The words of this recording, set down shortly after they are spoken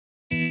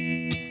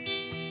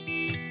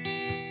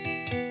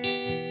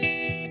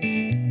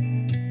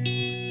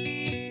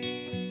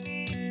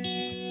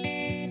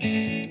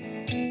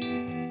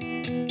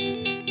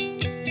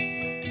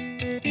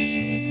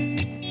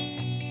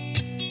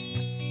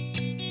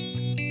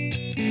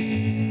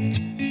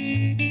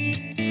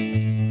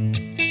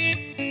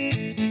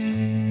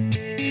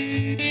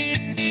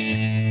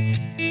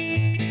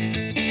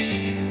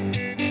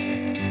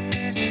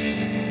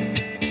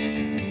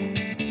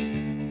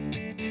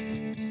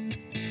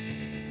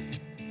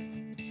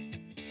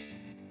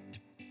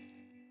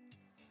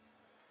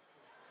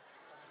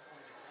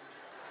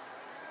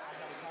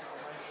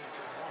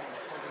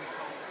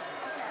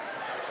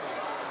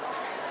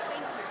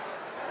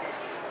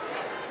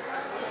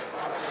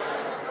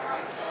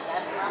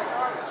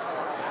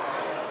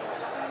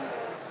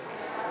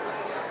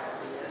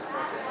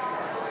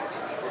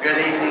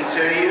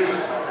to you.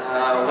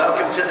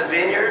 Welcome to the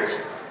Vineyard.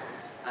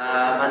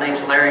 My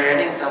name's Larry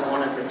Eddings. I'm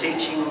one of the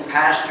teaching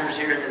pastors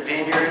here at the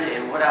Vineyard,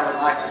 and what I would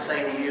like to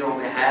say to you on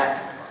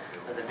behalf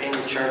of the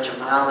Vineyard Church of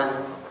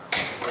Milan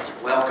is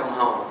welcome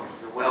home.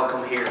 You're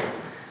welcome here.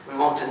 We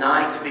want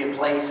tonight to be a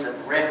place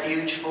of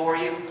refuge for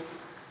you,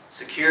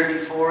 security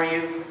for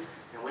you,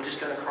 and we're just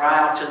going to cry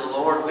out to the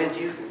Lord with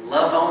you,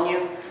 love on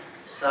you.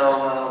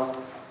 So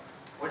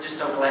we're just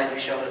so glad you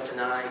showed up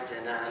tonight,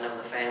 and I know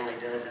the family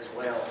does as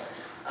well.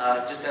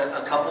 Just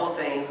a couple of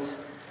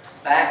things.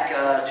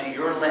 Back to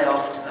your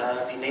left,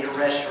 if you need a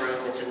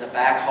restroom, it's in the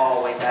back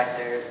hallway back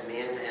there, the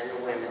men and the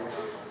women.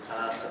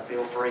 So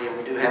feel free, and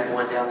we do have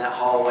one down that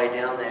hallway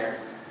down there.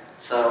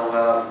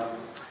 So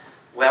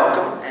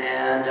welcome,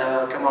 and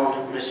come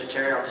on, Mr.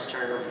 Terry, I'll just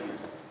turn it over to you.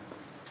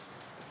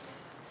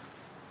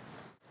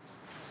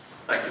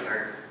 Thank you,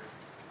 Larry.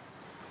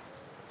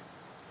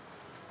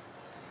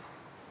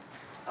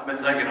 I've been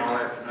thinking all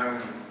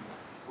afternoon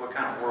what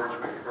kind of words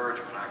of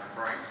encouragement I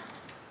can bring.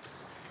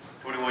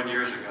 21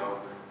 years ago,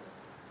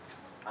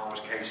 I was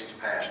Casey's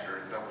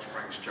pastor at Double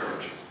Springs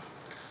Church.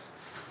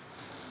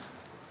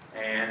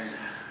 And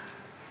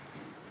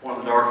one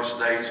of the darkest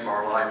days of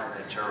our life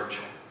in that church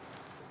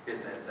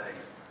hit that day.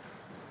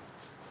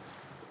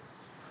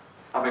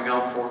 I've been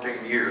gone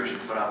 14 years,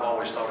 but I've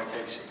always thought of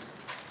Casey.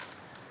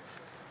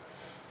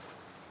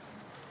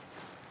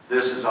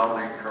 This is all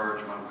the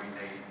encouragement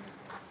we need.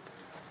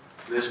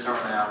 This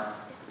turnout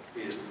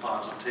is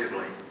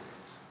positively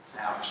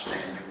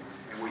outstanding,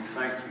 and we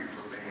thank you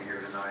for being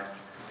here tonight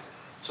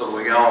so that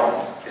we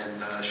all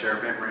can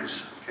share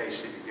memories of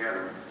Casey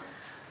together.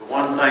 The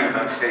one thing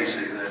about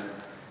Casey that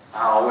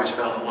I always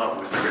fell in love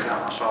with every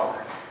time I saw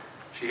her,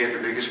 she had the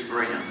biggest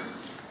grin.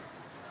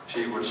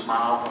 She would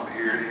smile from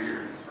ear to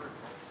ear,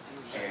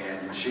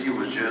 and she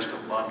was just a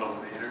bundle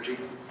of energy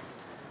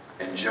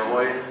and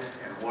joy,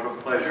 and what a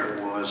pleasure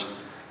it was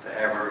to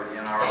have her in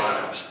our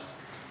lives.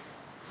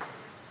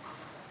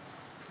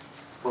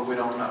 But we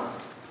don't know.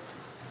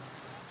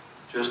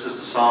 Just as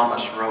the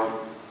psalmist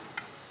wrote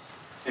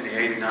in the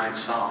 89th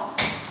Psalm,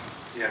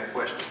 he had a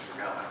question for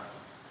God.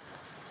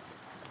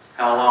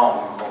 How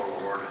long, O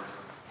Lord?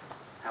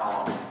 How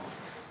long?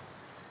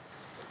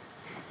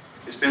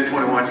 It's been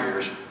 21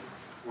 years.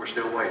 We're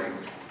still waiting.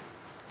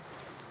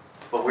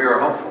 But we are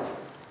hopeful.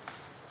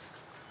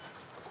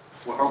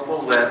 We're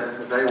hopeful that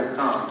the day will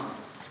come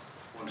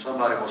when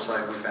somebody will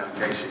say, we found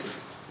Casey.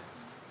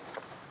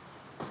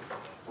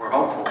 We're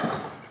hopeful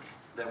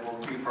that we'll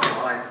keep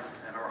our life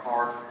and our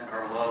heart and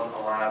our love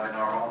alive in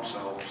our own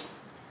souls.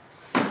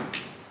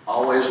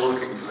 Always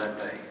looking for that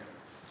day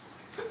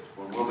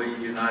when we'll be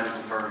united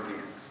with her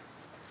again.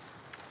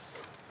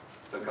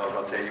 Because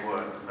I'll tell you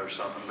what, there's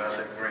something about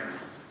that grin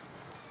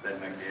that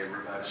makes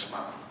everybody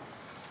smile.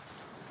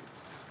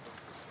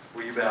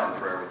 Will you bow in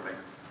prayer with me?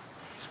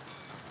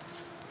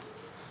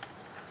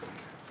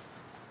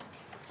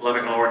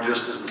 Loving Lord,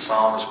 just as the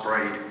psalmist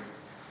prayed,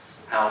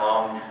 how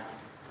long?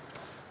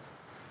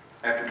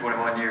 After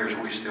 21 years,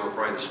 we still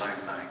pray the same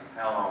thing.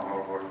 How long,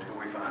 oh Lord, until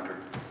we find her?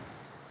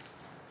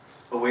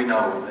 But we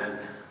know that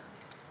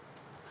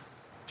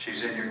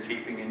she's in your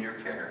keeping, in your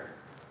care.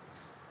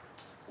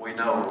 We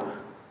know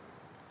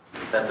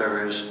that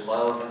there is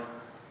love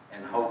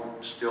and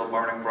hope still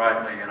burning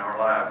brightly in our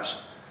lives,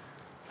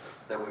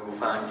 that we will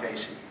find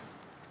Casey.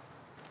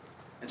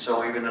 And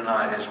so even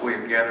tonight, as we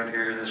have gathered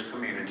here in this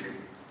community,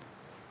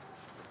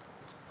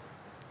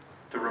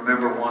 to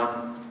remember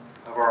one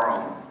of our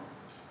own,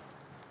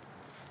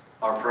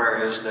 our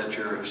prayer is that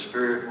your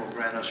Spirit will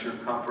grant us your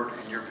comfort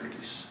and your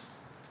peace,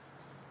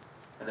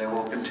 and that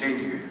we'll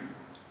continue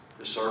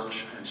to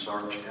search and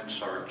search and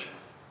search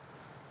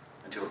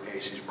until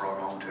Casey's brought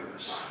home to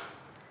us.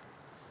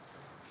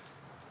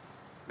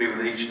 Be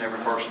with each and every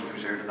person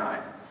who's here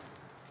tonight.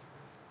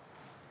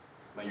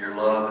 May your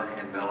love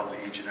envelop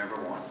each and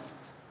every one.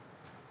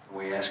 And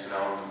we ask it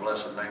all in the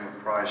blessed name of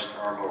Christ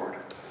our Lord.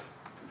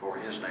 And for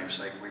his name's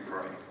sake we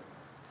pray.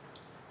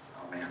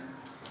 Amen.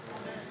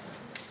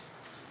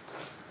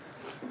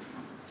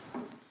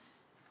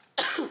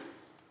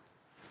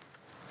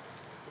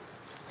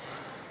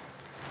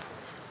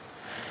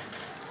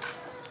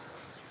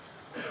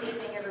 Good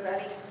evening,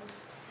 everybody.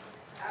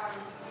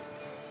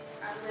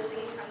 I'm Lizzie.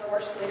 I'm the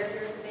worship leader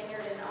here at the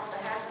Vineyard, and on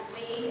behalf of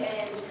me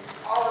and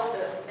all of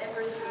the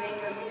members of the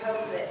Vineyard, we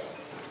hope that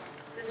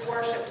this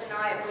worship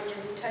tonight would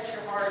just touch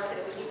your hearts, that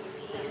it would give you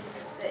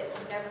peace that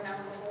you've never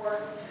known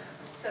before.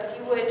 So if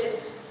you would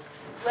just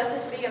let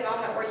this be a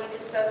moment where you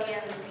can soak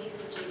in the peace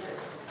of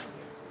Jesus.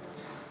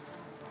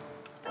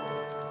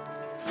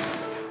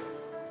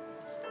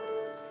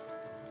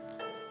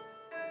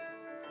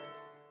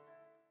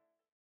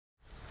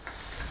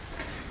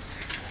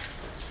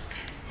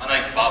 My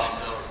name's Bobby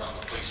Sellers. I'm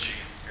the police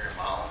chief here in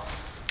Milan. I've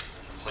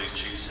been police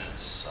chief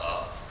since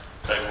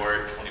February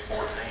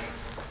 2014.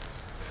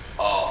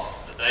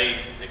 The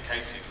day that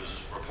Casey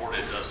was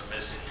reported to us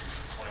missing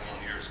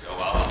 21 years ago,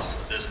 I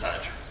was a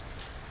dispatcher.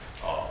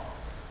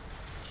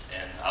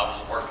 And I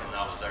was working,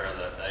 I was there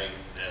that day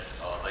that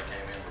they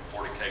came in and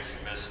reported Casey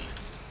missing.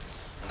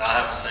 And I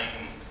have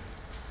seen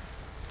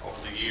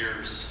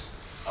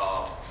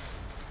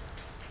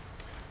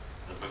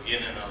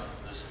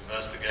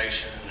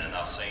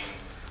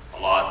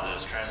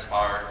has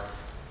transpired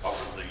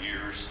over the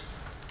years.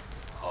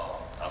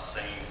 I've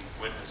seen,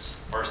 witnessed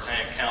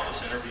firsthand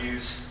countless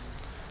interviews,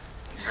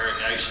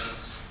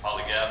 interrogations,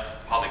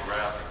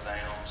 polygraph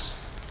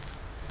exams.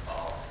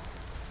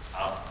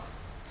 I've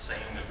seen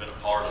and been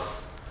a part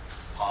of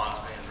ponds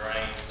being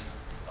drained,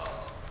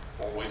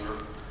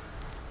 four-wheeler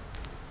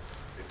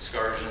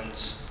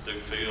excursions through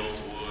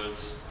fields,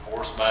 woods,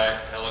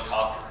 horseback,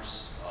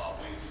 helicopters.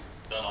 We've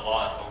done a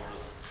lot over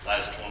the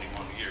last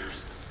 21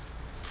 years.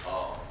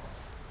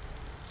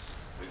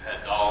 We've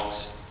had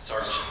dogs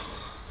searching.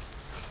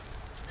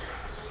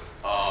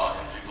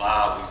 In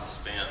July, we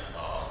spent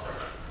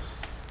the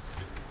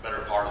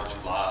better part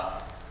of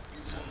July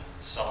using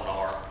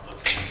sonar,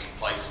 looking at some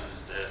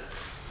places that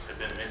had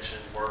been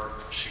mentioned where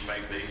she may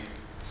be.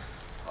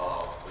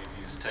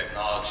 We've used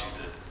technology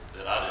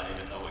that I didn't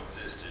even know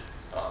existed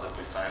that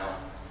we found.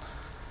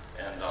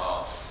 And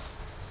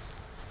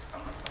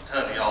I'm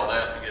telling you all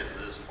that to get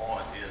to this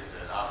point is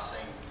that I've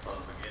seen from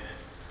the beginning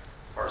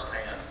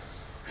firsthand,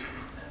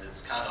 and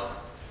it's kind of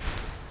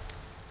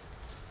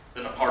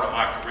been a part of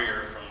my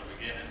career from the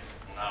beginning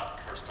when I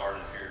first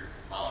started here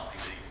at Milan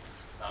PD.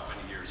 Not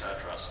many years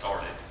after I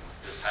started,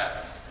 this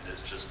happened, and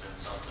it's just been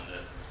something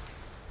that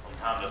from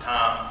time to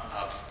time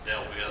I've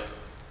dealt with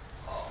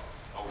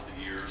over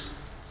the years.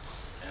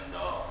 And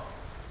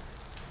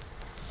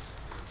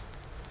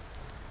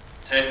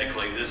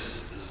technically,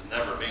 this has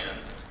never been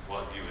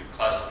what you would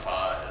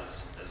classify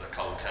as a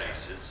cold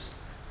case.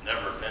 It's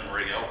never been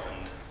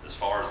reopened as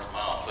far as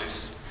Milan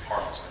Police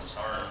Department is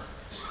concerned.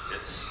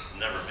 It's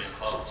never been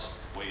closed.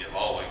 We have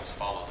always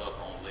followed up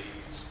on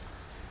leads.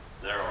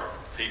 There are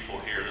people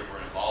here that were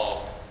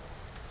involved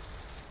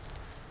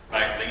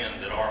back then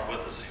that aren't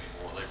with us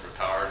anymore. They've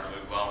retired and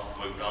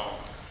moved on.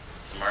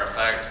 As a matter of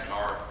fact, in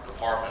our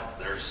department,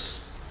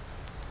 there's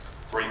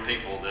 3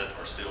 people that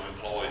are still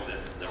employed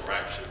that were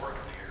actually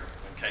working here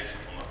when Casey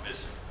came up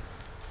missing.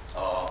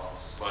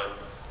 But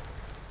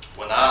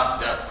when I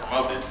got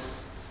promoted,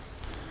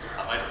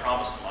 I made a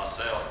promise to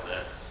myself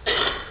that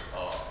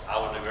I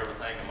would do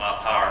everything in my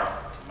power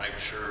to make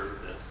sure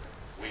that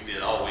we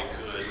did all we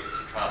could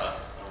to try to,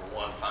 number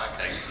one, find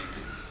Casey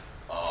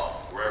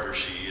wherever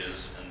she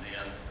is, and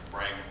then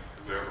bring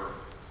whoever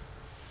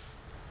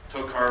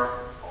took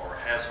her or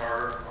has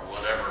her or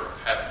whatever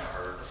happened to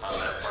her to find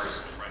that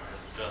person and bring them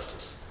to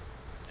justice.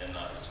 And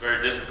it's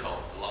very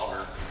difficult.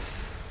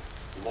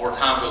 The more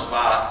time goes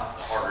by,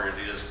 the harder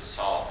it is to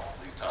solve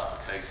these type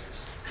of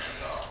cases.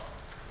 And,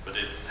 but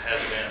it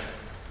has been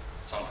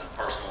something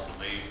personal to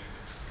me,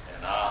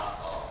 and I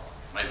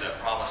made that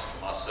promise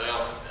to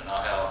myself, and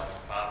I have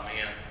 5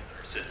 men that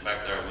are sitting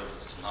back there with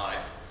us tonight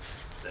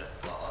that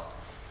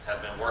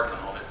have been working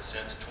on it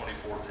since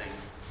 2014.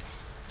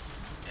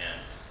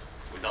 And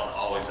we don't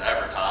always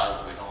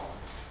advertise. We don't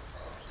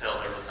tell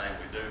everything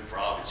we do for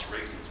obvious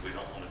reasons. We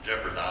don't want to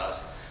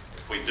jeopardize.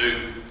 If we do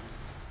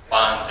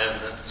find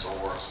evidence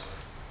or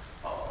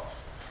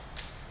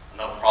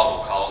enough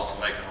probable cause to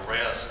make an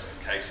arrest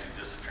in Casey's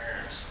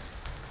disappearance,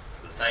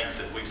 the things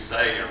that we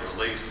say or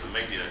release, the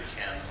media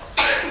can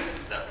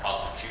affect that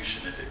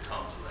prosecution if it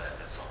comes to that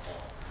at some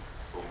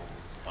point.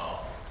 So,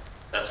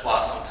 that's why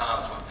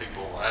sometimes when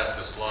people ask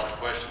us a lot of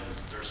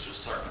questions, there's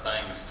just certain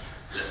things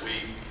that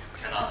we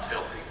cannot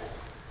tell people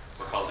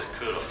because it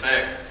could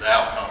affect the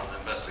outcome of the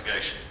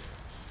investigation.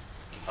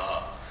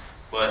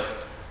 But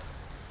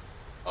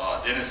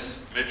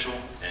Dennis Mitchell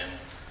and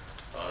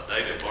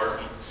David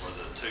Burton were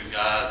the 2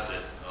 guys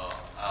that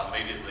I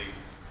immediately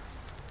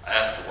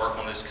asked to work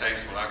on this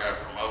case when I got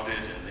promoted,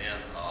 and then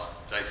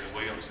Jason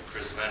Williams and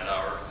Chris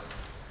Vandauer,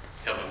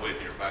 Kevin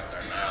Whitney are back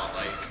there now.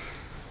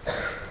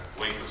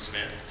 We have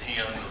spent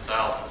tens of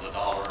thousands of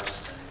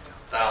dollars and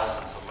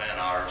thousands of man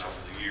hours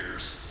over the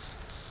years.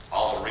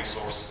 All the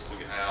resources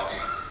we have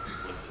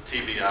with the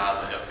TBI,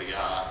 the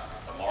FBI,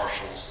 the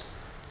marshals,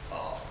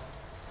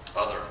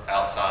 other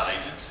outside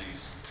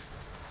agencies.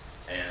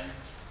 And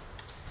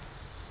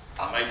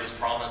I made this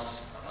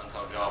promise, I done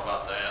told y'all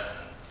about that,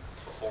 and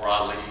before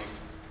I leave,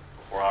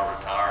 before I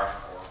retire,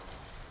 or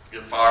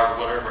get fired, or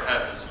whatever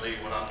happens to me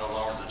when I'm no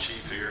longer the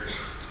chief here,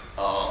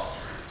 I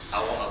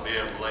want to be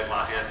able to lay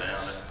my head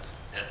down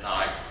at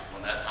night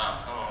when that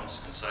time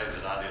comes and say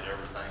that I did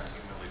everything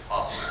humanly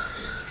possible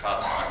to try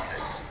to find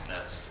Casey. And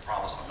that's the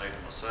promise I made to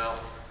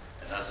myself,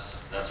 and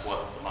that's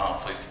what the Milan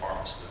Police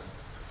Department's doing.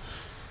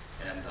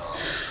 And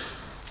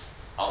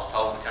I was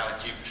told to kind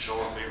of keep it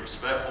short and be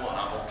respectful, and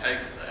I'm okay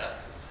with that.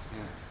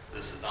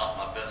 This is not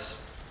my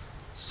best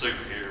suit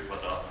here,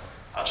 but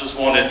I just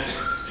wanted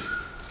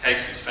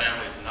Casey's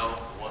family to know,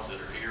 the ones that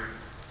are here,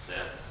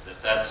 that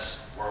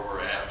that's where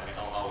we're at. We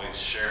don't always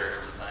share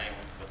everything,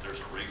 but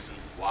there's a reason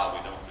why we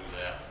don't do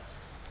that.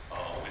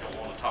 We don't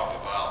want to talk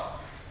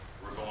about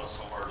we're going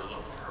somewhere to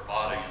look for her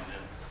body and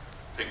then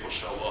people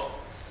show up.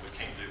 We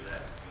can't do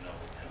that, you know.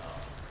 And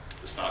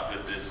it's not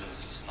good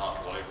business. It's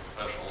not the way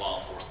professional law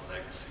enforcement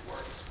agency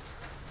works.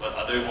 But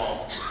I do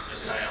want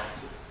Ms. Pam,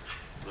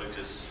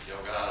 Lucas,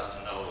 y'all guys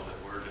to know that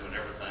we're doing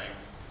everything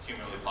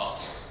humanly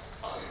possible.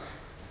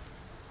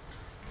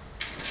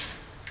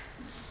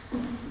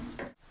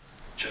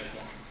 Check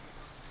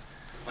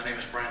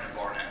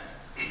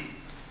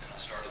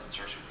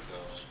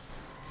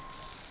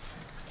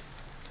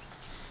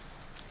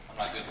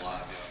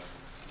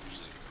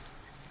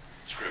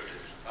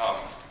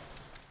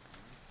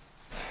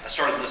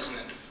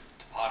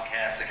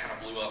that kind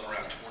of blew up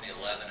around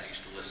 2011. I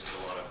used to listen to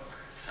a lot of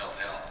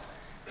self-help.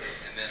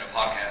 And then a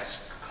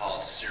podcast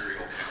called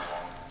Serial came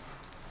along.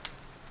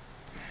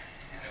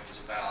 And it was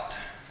about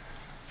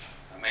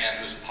a man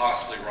who was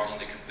possibly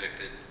wrongly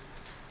convicted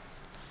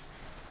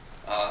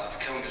of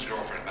killing his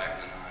girlfriend back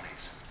in the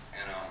 90s.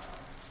 And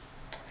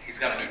he's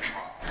got a new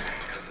trial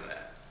because of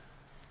that.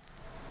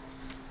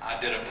 I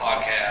did a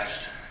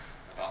podcast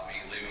about me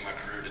leaving my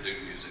career to do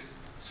music,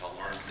 so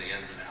I learned the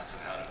ins and outs of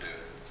how to do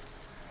it.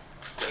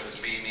 But it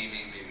was me.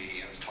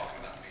 I was talking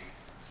about me.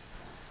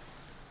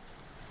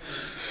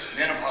 And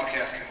then a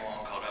podcast came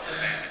along called Up and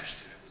Vanished,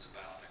 and it was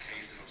about a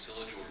case in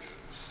Osceola, Georgia.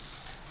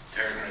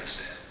 Terry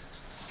Grinstead,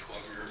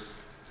 12-year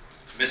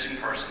missing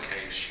person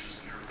case. She was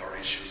in her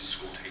 30s. She was a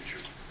school teacher.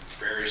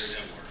 Very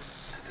similar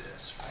to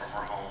this. From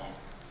her home,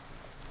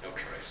 no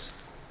trace.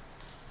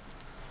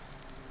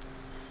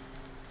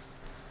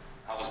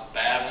 I was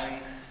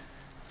battling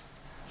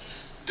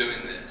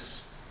doing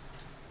this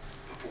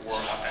before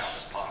I found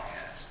this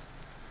podcast.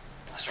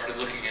 I started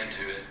looking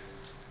into it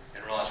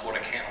and realized what a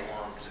can of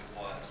worms it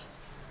was.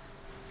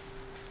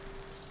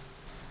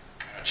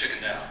 And I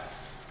chickened out.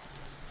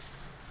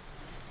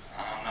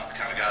 I'm not the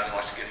kind of guy that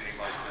likes to get in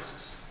anybody's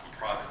business. I'm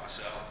private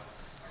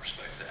myself. I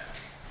respect that.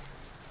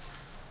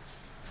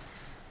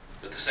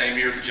 But the same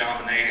year the John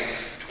Bonet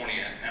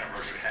 20th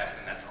anniversary happened,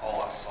 and that's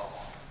all I saw.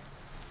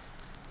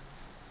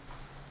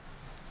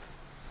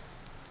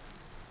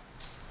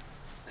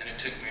 And it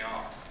ticked me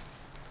off.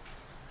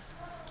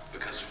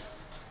 Because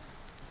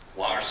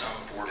why are some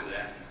afforded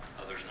that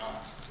and others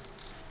not?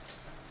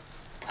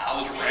 I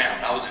was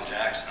around. I was in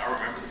Jackson. I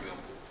remember the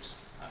billboards.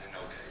 I didn't know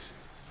Casey.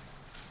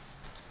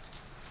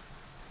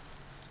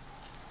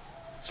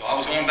 So I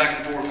was going back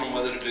and forth on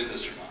whether to do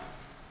this or not.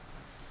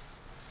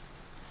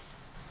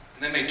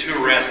 And they made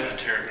 2 arrests in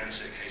the Terry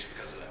Grinstead case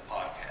because of that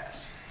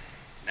podcast.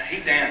 Now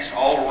he danced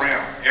all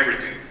around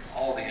everything,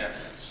 all the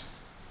evidence.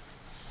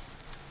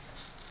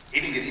 He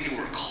didn't get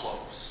anywhere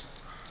close,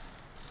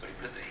 but he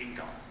put the heat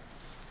on.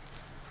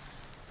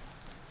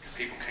 And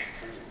people came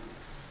forward.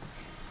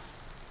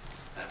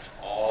 That's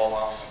all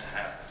I want to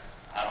happen.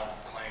 I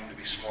don't claim to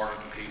be smarter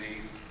than PD.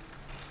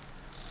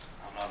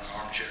 I'm not an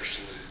armchair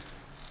sleuth.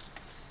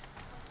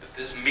 But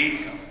this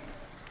medium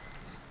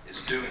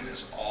is doing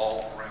this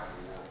all around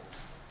the world.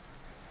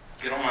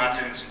 Get on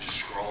iTunes and just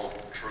scroll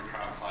True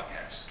Crime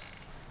Podcast.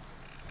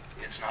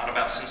 It's not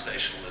about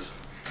sensationalism.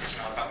 It's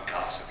not about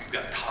gossip. You've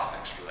got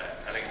topics for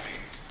that. That ain't me.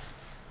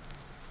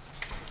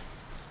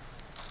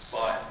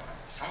 But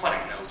somebody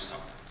knows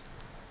something.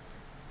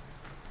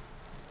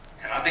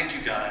 And I think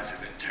you guys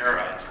have been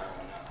terrorized long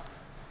enough.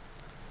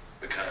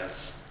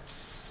 Because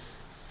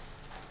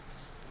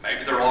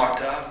maybe they're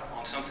locked up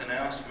on something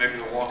else. Maybe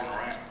they're walking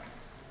around.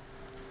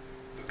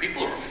 But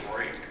people are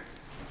afraid.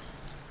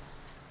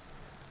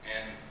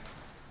 And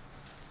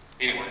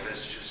anyway,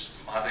 that's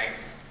just my thing.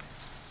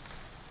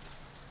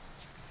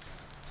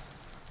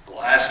 The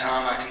last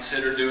time I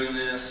considered doing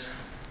this,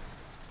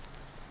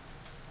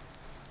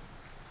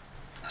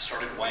 I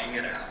started weighing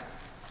it out.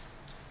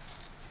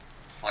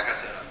 Like I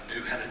said, I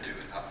knew how to do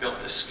it. I built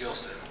this skill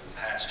set over the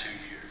past 2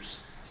 years.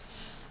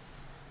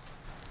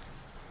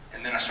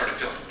 And then I started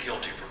feeling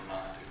guilty for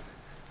not doing it.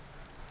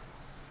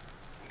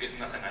 I'm getting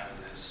nothing out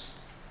of this.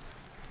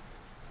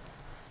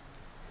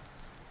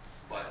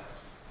 But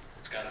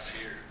it's got us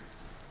here.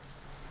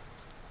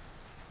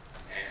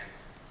 And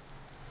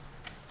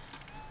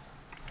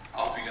I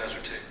hope you guys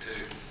are ticked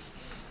too.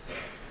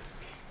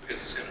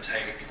 Because it's going to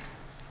take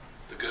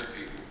the good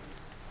people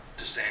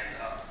to stand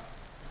up.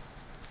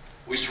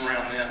 We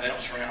surround them, they don't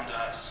surround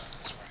us.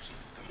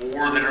 The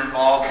more that are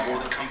involved, the more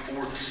that come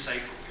forward, the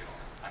safer we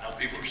are. I know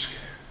people are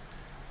scared.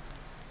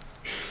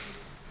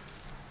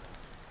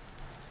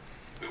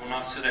 We will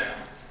not sit down.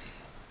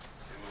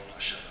 We will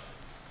not shut up.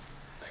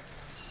 Thank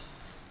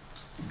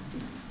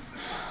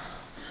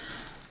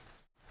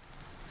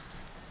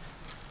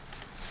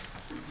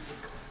you.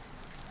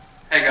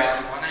 Hey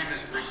guys, my name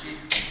is Ricky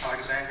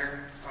Alexander.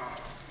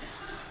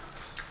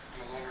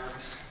 I'm a little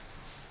nervous.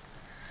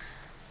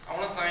 I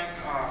want to thank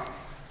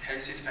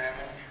Casey's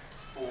family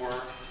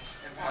for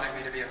inviting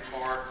me to be a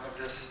part of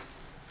this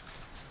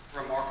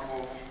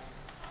remarkable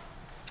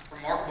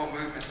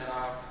movement that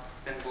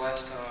I've been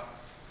blessed to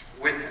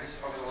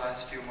witness over the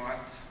last few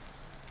months.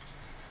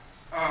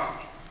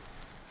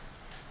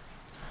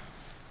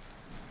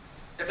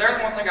 If there's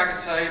one thing I could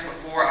say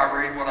before I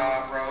read what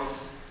I wrote,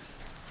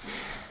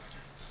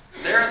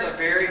 there is a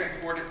very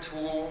important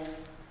tool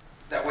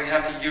that we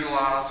have to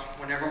utilize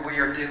whenever we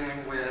are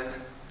dealing with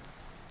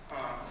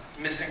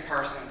missing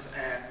persons.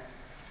 And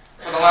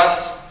for the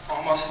last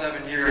almost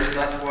 7 years,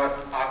 that's what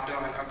I've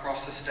done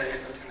across the state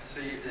of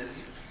Tennessee,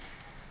 is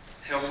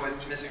help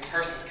with missing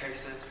persons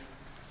cases.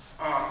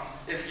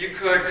 If you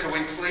could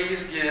we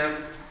please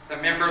give the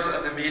members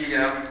of the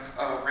media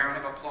a round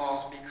of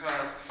applause,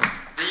 because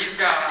these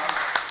guys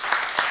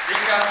keep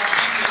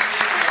these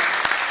people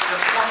in the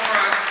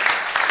forefront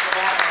of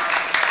our lives.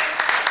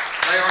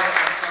 They are the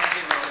unsung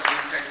heroes of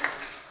these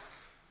cases.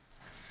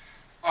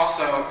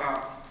 Also,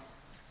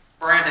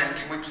 Brandon,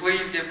 can we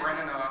please give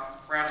Brandon a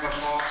round of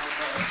applause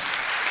because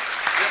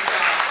this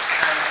guy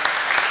has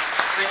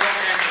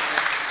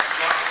single-handedly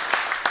got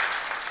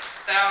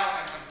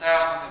thousands and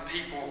thousands of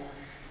people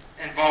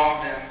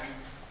involved in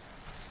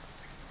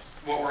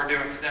what we're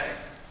doing today.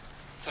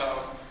 So,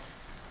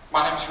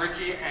 my name's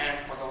Ricky, and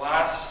for the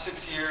last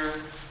 6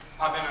 years,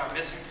 I've been a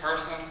missing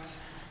persons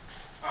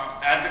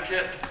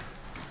advocate.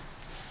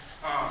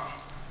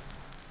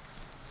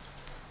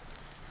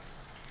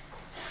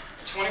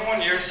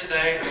 21 years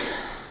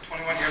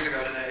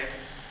ago today,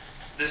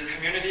 this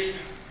community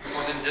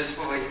was in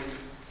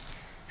disbelief,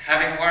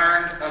 having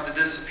learned of the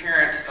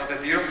disappearance of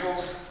a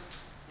beautiful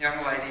young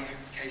lady,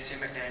 Casey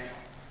McDaniel.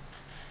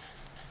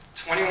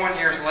 21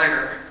 years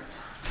later,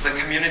 the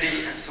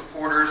community and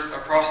supporters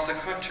across the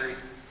country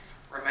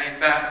remain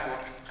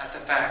baffled at the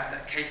fact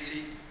that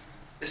Casey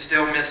is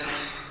still missing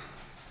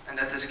and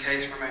that this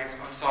case remains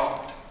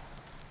unsolved.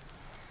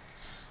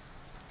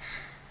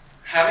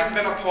 Having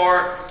been a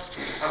part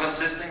of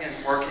assisting in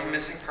working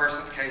missing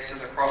persons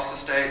cases across the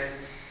state,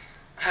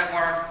 I have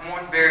learned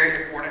one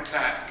very important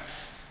fact.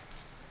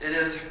 It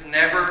is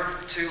never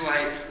too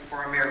late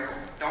for a miracle.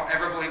 Don't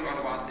ever believe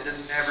otherwise. It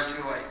is never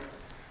too late.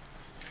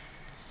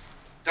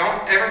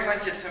 Don't ever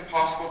think it's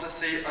impossible to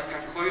see a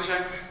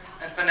conclusion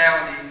and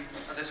finality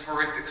of this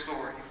horrific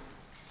story.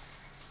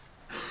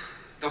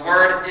 The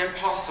word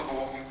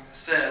impossible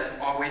says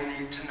all we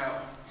need to know.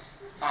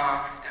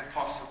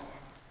 Impossible.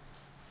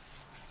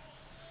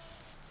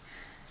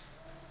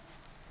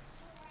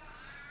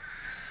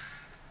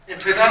 In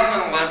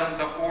 2011,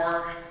 the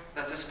horror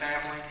that this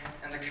family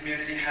and the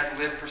community had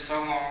lived for so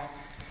long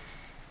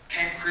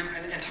came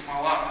creeping into my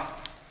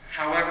life.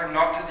 However,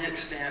 not to the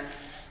extent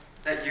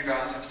that you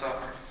guys have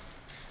suffered.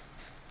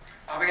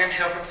 I began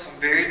helping some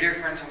very dear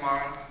friends of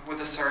mine with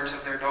the search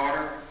of their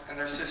daughter and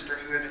their sister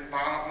who had been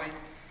violently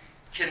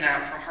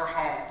kidnapped from her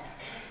home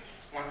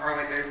one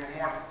early April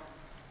morning.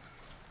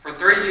 For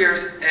 3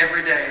 years,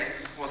 every day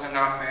was a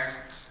nightmare.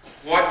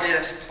 What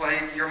ifs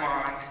plague your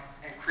mind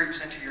and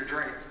creeps into your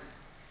dreams.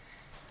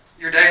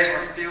 Your days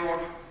were filled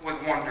with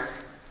wonder.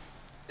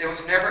 It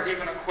was never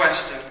even a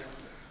question.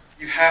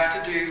 You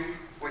have to do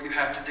what you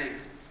have to do.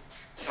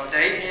 So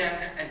day in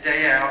and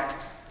day out,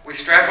 we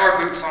strapped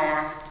our boots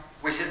on,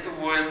 we hit the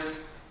woods,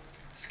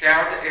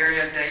 scoured the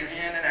area day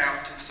in and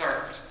out to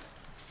search,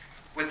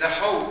 with the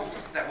hope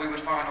that we would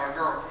find our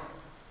girl.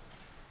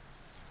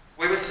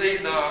 We would see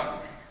the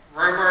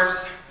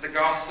rumors, the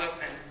gossip,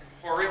 and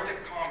horrific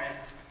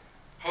comments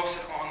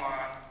posted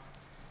online.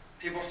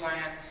 People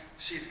saying,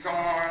 she's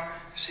gone,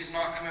 she's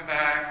not coming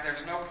back,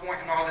 there's no point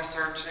in all this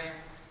searching,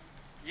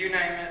 you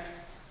name it.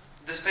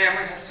 This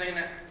family has seen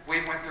it,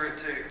 we went through it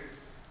too.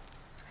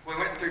 We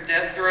went through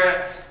death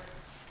threats,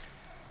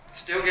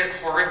 still get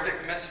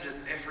horrific messages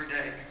every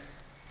day.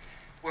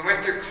 We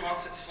went through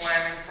constant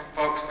slamming from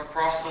folks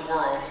across the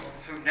world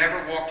who never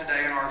walked a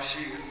day in our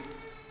shoes,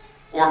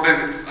 or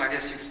boots, I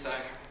guess you could say.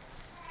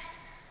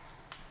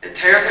 It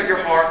tears at your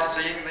heart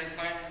seeing these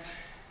things,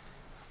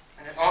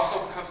 and it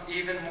also becomes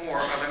even more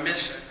of a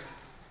mission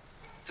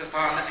to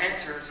find the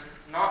answers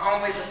not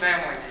only the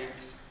family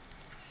needs,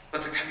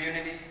 but the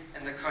community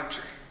and the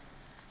country.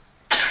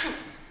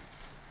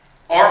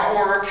 Our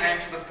horror came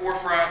to the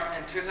forefront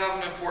in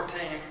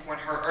 2014 when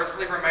her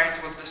earthly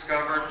remains was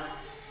discovered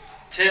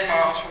 10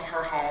 miles from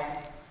her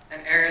home,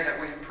 an area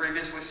that we had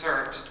previously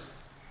searched.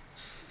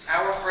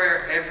 Our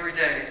prayer every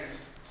day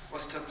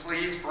was to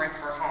please bring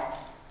her home,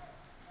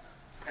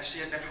 as she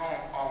had been home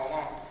all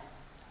along.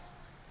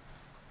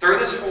 Through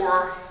this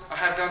horror, I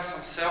have done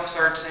some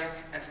self-searching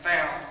and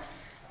found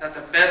that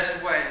the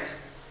best way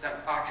that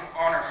I can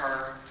honor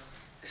her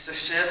is to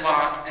shed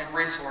light and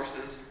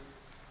resources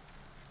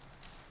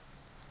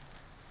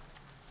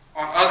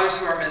on others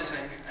who are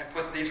missing and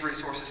put these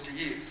resources to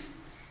use.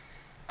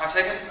 I've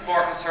taken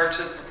part in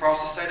searches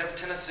across the state of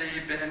Tennessee,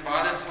 been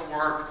invited to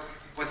work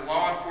with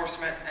law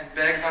enforcement, and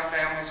begged by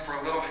families for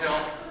a little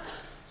help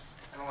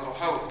and a little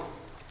hope.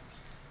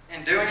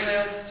 In doing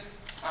this,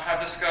 I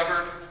have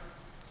discovered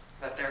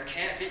that there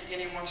can't be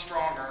anyone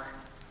stronger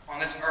on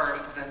this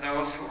earth than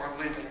those who are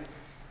living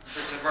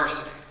this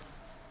adversity.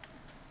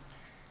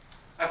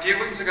 A few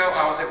weeks ago,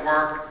 I was at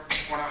work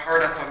when I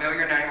heard a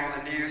familiar name on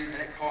the news, and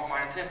it caught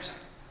my attention.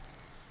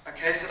 A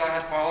case that I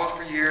had followed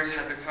for years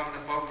had become the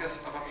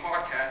focus of a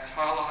podcast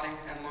highlighting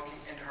and looking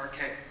into her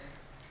case.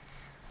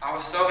 I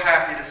was so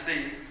happy to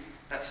see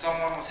that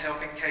someone was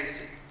helping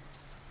Casey.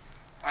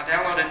 I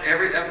downloaded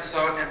every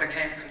episode and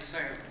became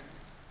consumed.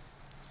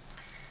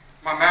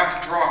 My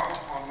mouth dropped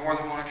on more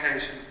than one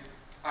occasion.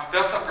 I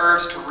felt the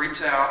urge to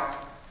reach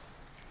out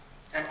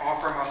and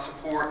offer my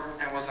support,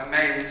 and was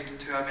amazed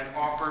to have been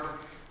offered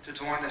to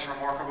join this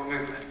remarkable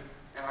movement,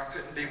 and I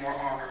couldn't be more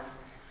honored.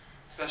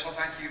 Special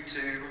thank you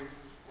to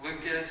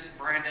Lucas,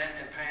 Brandon,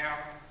 and Pam.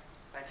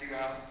 Thank you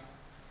guys.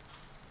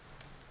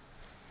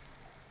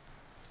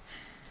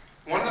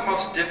 One of the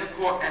most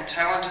difficult and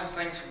challenging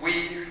things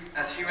we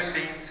as human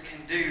beings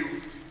can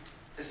do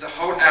is to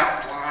hold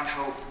out blind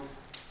hope.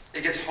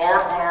 It gets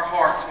hard on our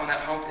hearts when that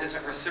hope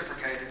isn't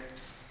reciprocated.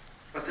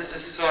 but this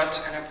is such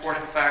an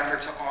important factor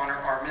to honor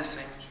our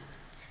missing.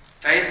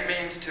 Faith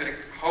means to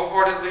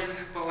wholeheartedly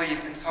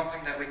believe in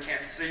something that we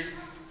can't see,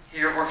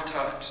 hear, or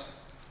touch.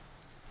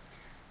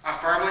 I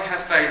firmly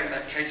have faith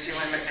that Casey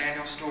Lynn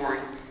McDaniel's story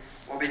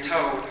will be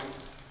told,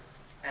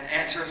 and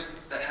answers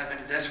that have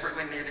been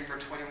desperately needed for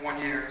 21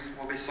 years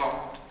will be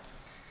solved.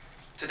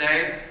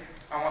 Today,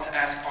 I want to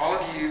ask all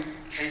of you,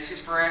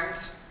 Casey's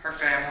friends, her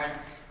family,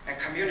 and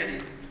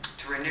community,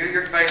 to renew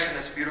your faith in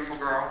this beautiful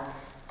girl.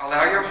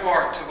 Allow your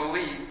heart to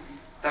believe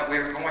that we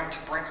are going to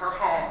bring her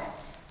home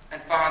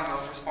and find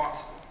those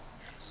responsible.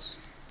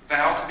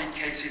 Vow to be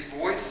Casey's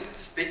voice,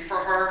 speak for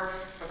her,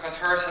 because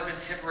hers has been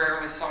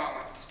temporarily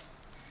silenced.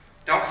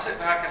 Don't sit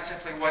back and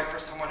simply wait for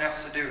someone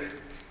else to do it.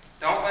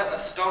 Don't let a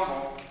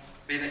stumble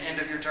be the end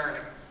of your journey.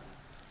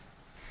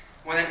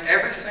 Within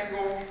every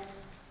single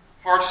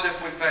hardship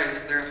we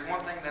face, there is one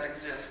thing that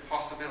exists: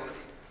 possibility.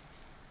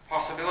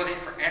 Possibility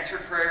for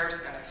answered prayers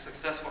and a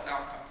successful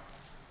outcome.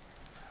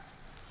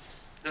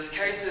 This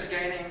case is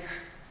gaining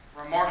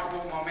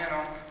remarkable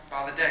momentum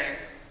by the day.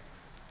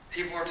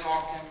 People are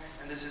talking,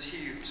 and this is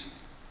huge.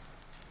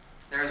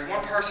 There is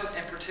one person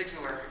in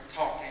particular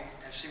talking,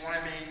 and she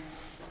wanted me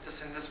to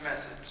send this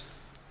message.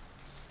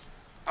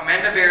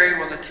 Amanda Berry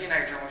was a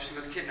teenager when she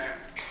was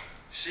kidnapped.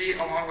 She,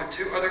 along with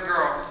 2 other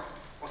girls,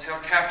 was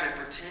held captive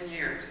for 10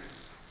 years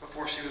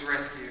before she was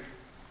rescued.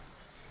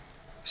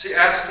 She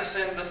asked to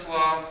send her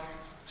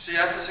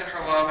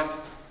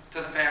love to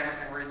the family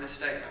and read this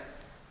statement.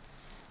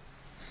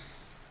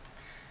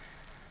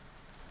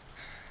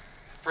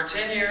 For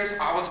 10 years,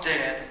 I was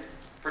dead.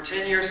 For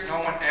 10 years, no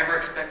one ever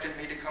expected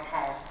me to come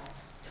home.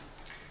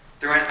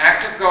 Through an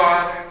act of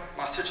God,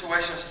 my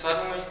situation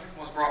suddenly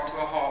was brought to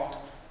a halt.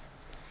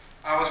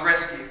 I was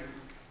rescued.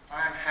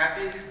 I am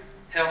happy,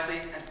 healthy,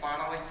 and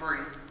finally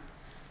free.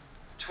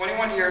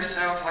 21 years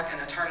sounds like an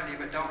eternity,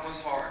 but don't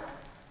lose heart.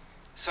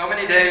 So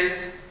many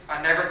days,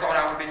 I never thought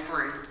I would be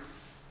free.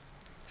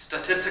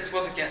 Statistics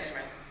was against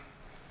me.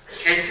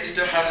 Casey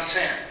still has a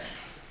chance.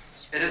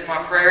 It is my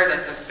prayer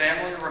that the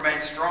family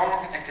remains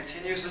strong and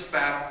continues this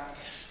battle.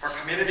 Our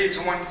community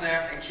joins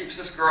them and keeps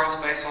this girl's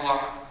face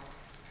alive,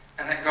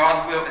 and that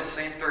God's will is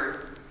seen through.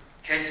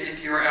 Casey,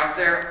 if you are out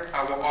there,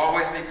 I will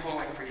always be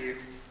pulling for you.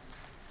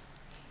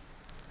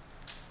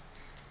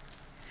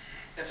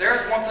 If there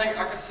is one thing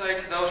I could say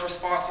to those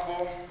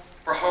responsible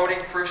for holding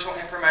crucial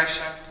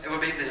information, it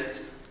would be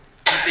this: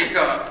 speak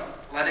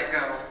up, let it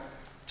go.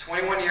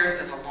 21 years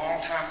is a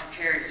long time to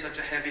carry such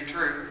a heavy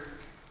truth,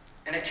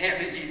 and it can't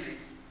be easy.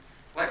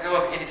 Let go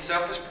of any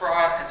selfish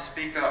pride and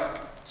speak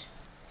up.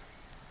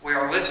 We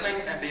are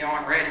listening and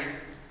beyond ready.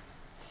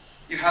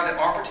 You have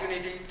the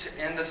opportunity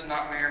to end this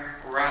nightmare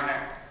right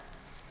now.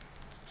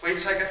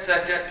 Please take a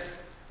second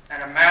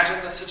and imagine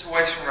the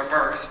situation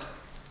reversed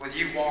with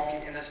you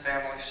walking in this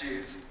family's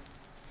shoes.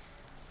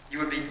 You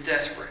would be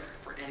desperate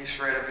for any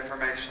shred of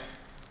information.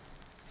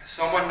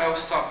 Someone knows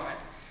something.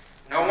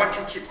 No one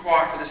can keep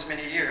quiet for this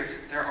many years.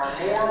 There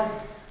are more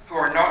who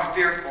are not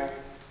fearful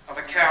of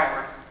a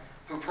coward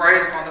who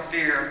preys on the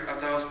fear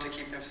of those to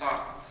keep them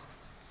silent.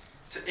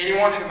 To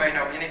anyone who may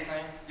know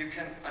anything, you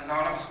can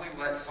anonymously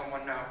let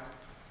someone know.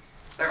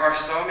 There are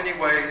so many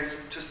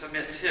ways to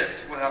submit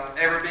tips without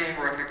ever being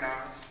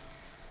recognized.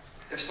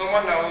 If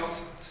someone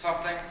knows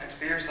something and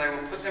fears they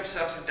will put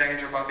themselves in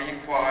danger by being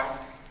quiet,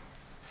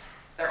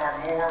 there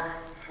are more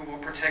who will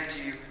protect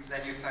you than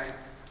you think.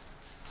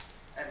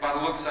 And by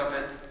the looks of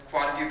it,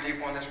 quite a few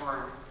people in this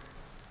room.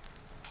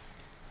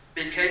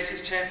 Be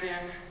Casey's champion.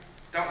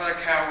 Don't let a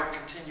coward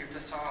continue to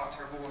silence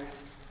her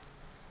voice.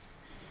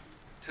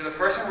 To the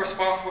person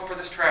responsible for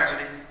this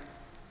tragedy,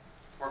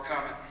 we're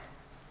coming.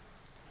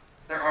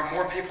 There are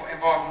more people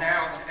involved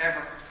now than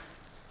ever.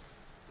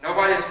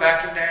 Nobody is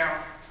backing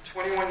down.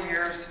 21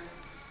 years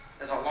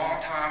is a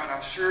long time, and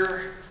I'm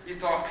sure you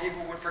thought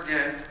people would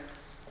forget,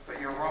 but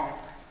you're wrong.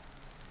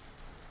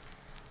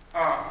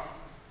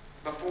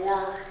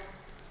 Before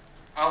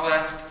I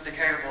left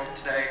Decaturville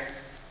today,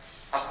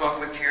 I spoke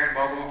with Karen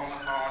Bogle on the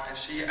phone, and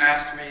she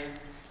asked me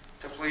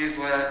to please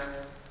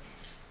let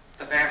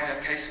the family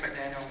of Casey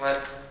McDaniel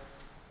let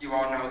you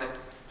all know that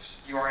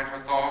you are in her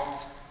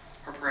thoughts,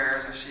 her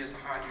prayers, and she is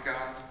behind you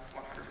guys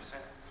 100%.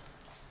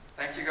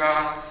 Thank you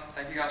guys.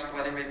 Thank you guys for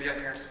letting me be up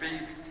here and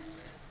speak.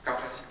 God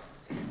bless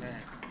you.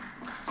 Amen.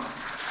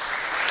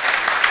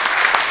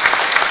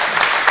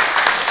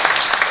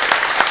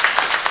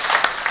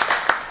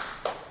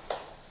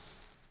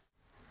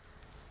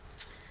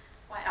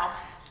 Wow,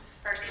 this is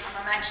the first time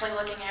I'm actually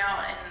looking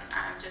out, and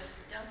I'm just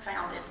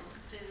dumbfounded.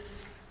 This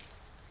is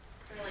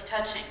really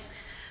touching.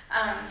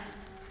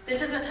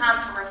 This is a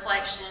time for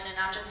reflection, and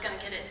I'm just going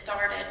to get it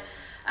started.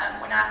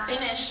 When I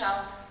finish,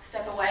 I'll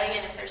step away,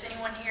 and if there's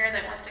anyone here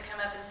that wants to come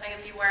up and say a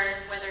few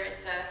words, whether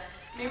it's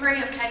a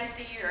memory of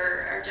Casey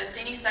or just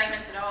any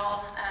statements at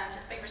all,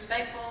 just be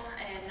respectful,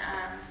 and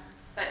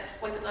but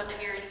we would love to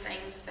hear anything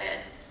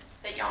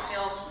that y'all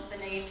feel the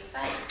need to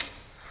say.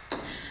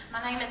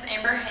 My name is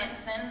Amber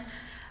Henson.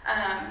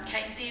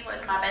 Casey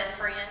was my best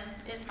friend,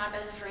 is my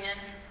best friend.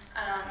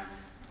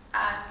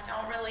 I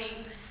don't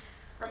really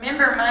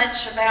remember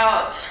much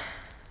about,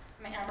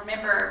 I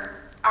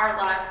remember our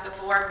lives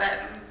before, but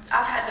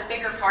I've had the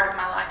bigger part of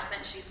my life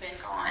since she's been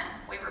gone.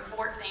 We were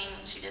 14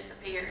 when she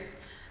disappeared.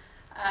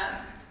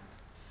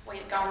 We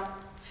had gone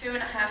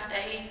 2.5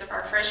 days of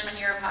our freshman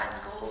year of high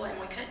school, and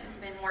we couldn't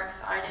have been more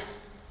excited.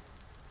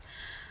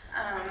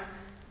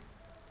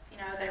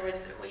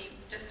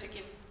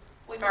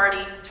 We've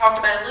already talked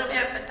about it a little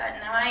bit, but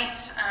that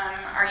night,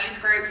 our youth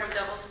group from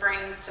Double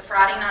Springs, the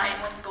Friday night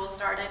when school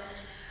started,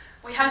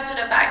 we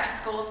hosted a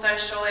back-to-school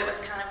social. It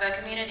was kind of a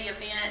community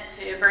event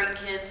to bring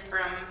kids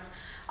from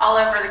all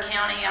over the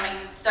county. I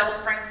mean, Double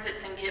Springs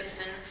sits in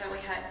Gibson, so we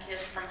had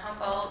kids from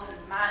Humboldt and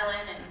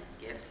Milan and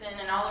Gibson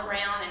and all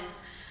around,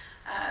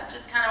 and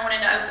just kind of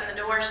wanted to open the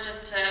doors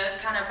just to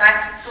kind of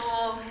back to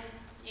school.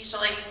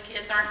 Usually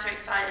kids aren't too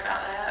excited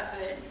about that,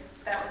 but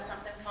that was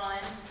something fun.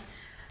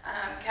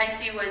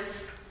 Casey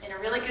was in a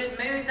really good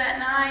mood that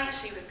night.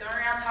 She was going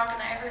around talking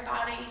to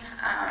everybody.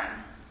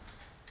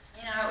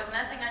 It was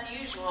nothing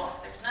unusual.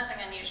 There was nothing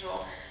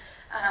unusual.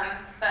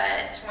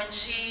 But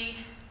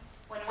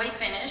when we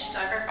finished,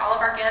 all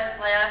of our guests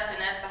left,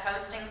 and as the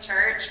hosting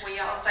church, we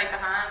all stayed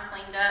behind,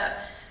 cleaned up,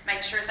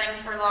 made sure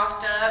things were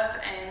locked up,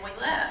 and we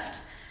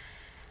left.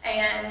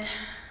 And,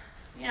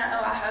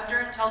 I hugged her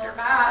and told her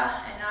bye,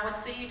 and I would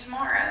see you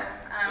tomorrow.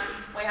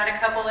 We had a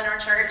couple in our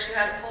church who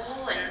had a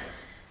pool, and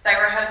they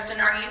were hosting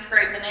our youth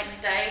group the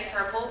next day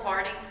for a pool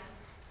party.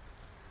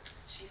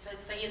 She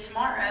said, "See you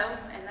tomorrow,"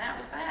 and that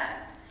was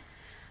that.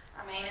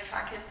 I mean, if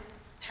I could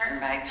turn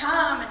back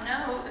time and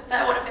know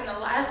that would have been the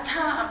last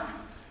time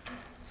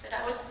that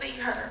I would see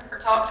her or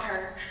talk to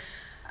her,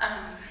 I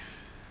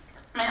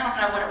don't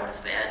know what I would have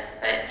said,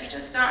 but you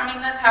just don't. I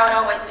mean, that's how it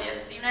always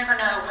is. You never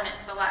know when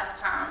it's the last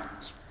time.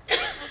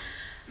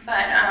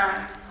 But,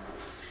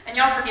 and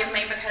y'all forgive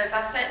me because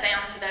I sat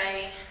down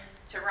today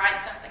to write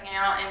something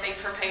out and be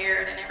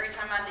prepared, and every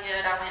time I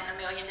did, I went in a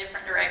million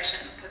different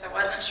directions because I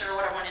wasn't sure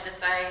what I wanted to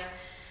say,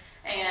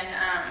 and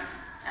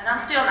I'm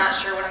still not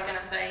sure what I'm going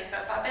to say, so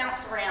if I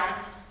bounce around,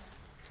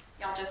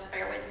 y'all just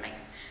bear with me.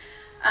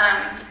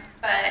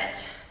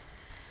 But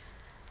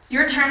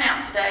your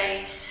turnout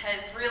today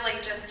has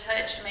really just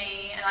touched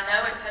me, and I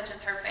know it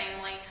touches her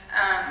family.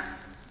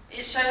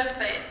 It shows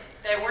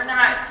that we're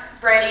not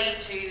ready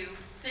to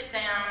sit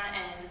down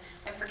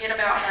and forget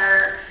about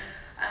her.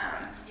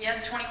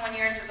 Yes, 21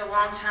 years is a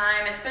long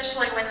time,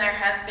 especially when there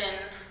has been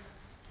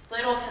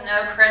little to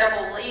no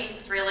credible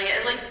leads, really,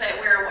 at least that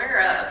we're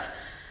aware of.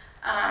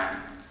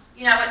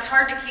 It's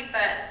hard to keep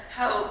that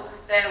hope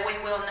that we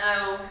will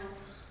know,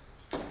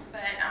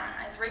 but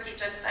as Ricky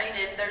just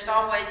stated, there's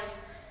always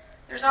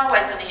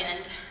an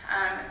end.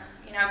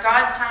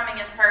 God's timing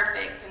is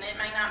perfect, and it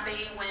may not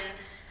be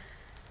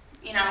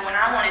when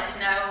I wanted to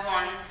know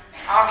on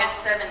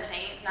August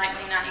 17th,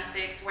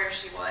 1996, where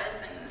she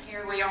was, and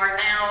here we are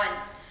now, and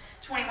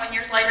 21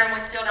 years later, and we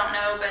still don't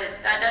know,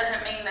 but that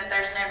doesn't mean that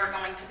there's never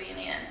going to be an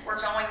end. We're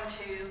going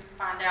to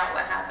find out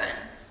what happened.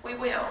 We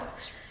will.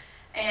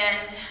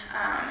 And,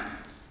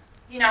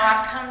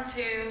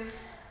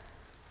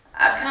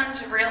 I've come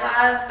to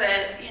realize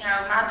that,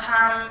 my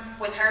time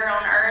with her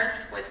on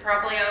earth was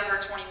probably over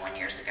 21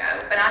 years ago,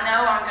 but I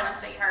know I'm going to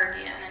see her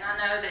again, and I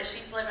know that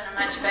she's living a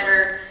much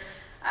better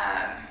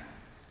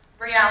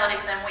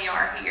reality than we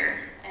are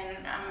here, and,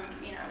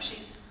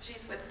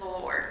 she's with the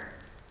Lord.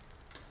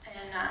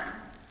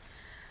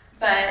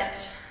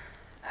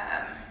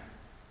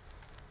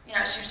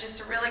 And, she was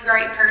just a really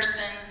great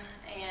person,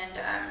 and,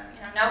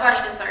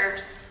 nobody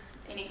deserves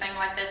anything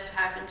like this to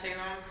happen to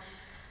them.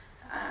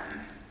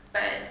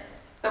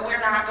 But we're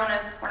not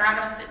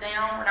gonna sit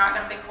down. We're not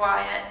gonna be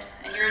quiet.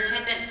 And your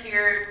attendance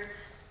here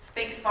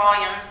speaks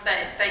volumes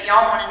that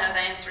y'all want to know the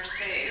answers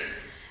to.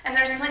 And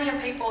there's plenty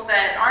of people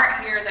that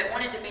aren't here that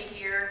wanted to be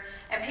here,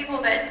 and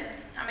people that,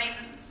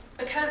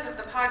 because of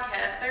the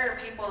podcast, there are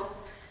people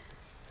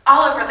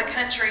all over the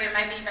country and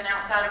maybe even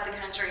outside of the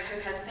country who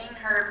has seen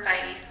her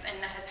face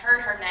and has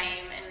heard her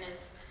name and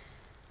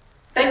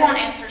they want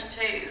answers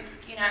too,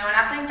 and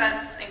I think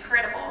that's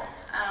incredible.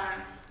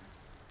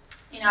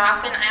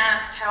 I've been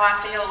asked how I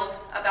feel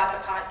about the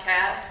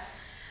podcast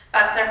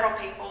by several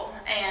people,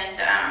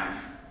 and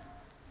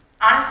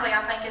honestly,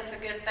 I think it's a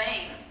good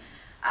thing.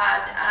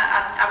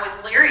 I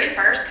was leery at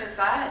first because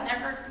I had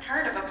never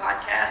heard of a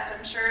podcast.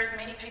 I'm sure as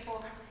many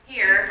people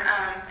here,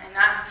 and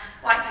I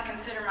like to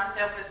consider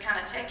myself as kind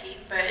of techie,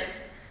 but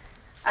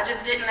I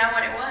just didn't know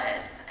what it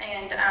was.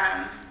 And,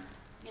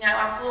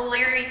 I was a little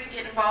leery to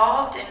get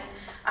involved, and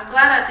I'm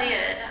glad I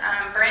did.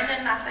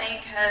 Brandon, I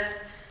think,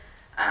 has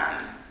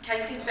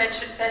Casey's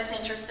best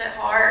interest at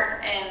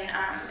heart, and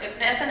if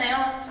nothing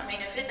else,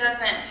 if it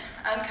doesn't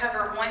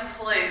uncover one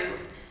clue,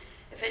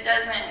 if it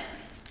doesn't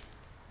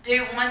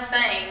do one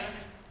thing,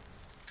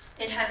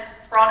 it has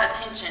brought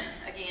attention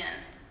again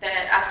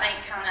that I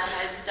think kind of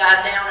has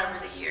died down over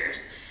the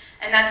years.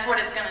 And that's what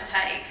it's going to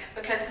take,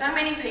 because so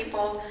many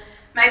people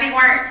maybe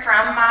weren't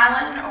from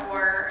Milan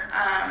or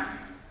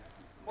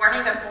weren't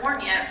even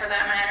born yet, for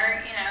that matter,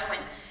 and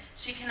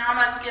she can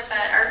almost get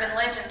that urban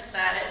legend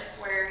status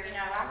where,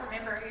 I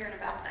remember hearing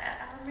about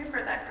that. I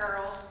remember that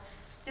girl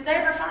did they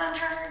ever find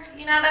her?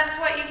 You know, that's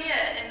what you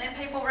get. And then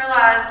people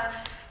realize,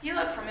 you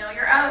look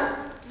familiar. Oh,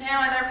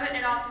 now they're putting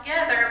it all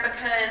together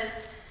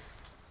because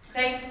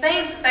they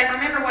think they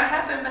remember what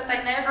happened, but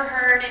they never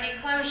heard any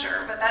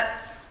closure. But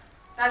that's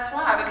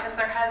why, because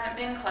there hasn't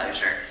been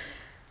closure.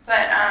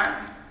 But,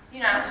 you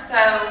know, so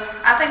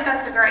I think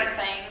that's a great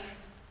thing.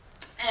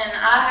 And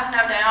I have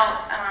no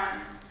doubt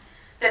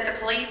that the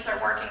police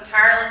are working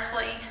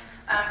tirelessly.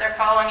 They're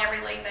following every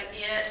lead they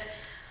get.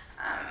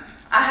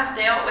 I have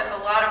dealt with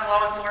a lot of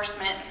law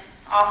enforcement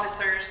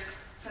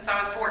officers since I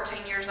was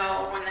 14 years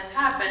old when this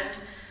happened.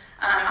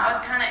 I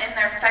was kind of in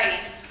their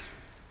face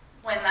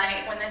when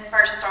this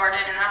first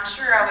started, and I'm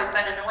sure I was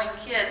that annoying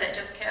kid that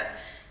just kept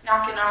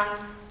knocking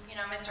on, you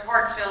know, Mr.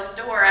 Hartsfield's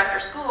door after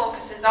school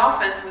because his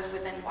office was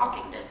within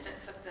walking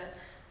distance of the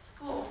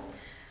school.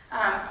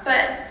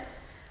 But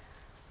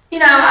you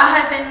know,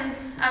 I've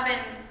been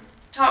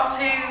talked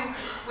to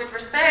with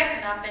respect,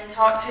 and I've been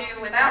talked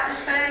to without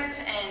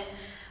respect, and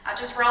I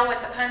just roll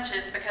with the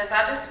punches because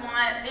I just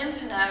want them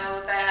to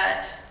know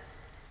that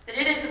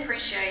it is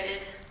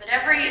appreciated, that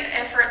every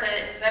effort that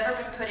has ever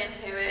been put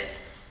into it,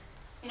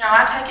 you know,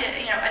 I take it,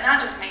 you know, and not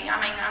just me. I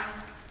mean,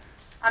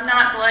 I'm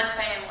not blood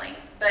family,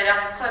 but I'm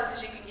as close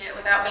as you can get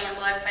without being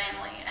blood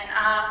family, and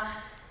I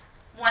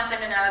want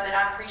them to know that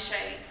I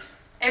appreciate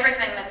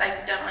everything that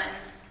they've done.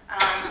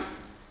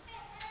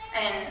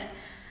 And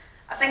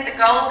I think the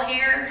goal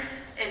here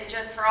is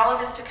just for all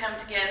of us to come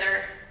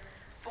together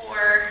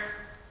for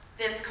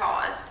this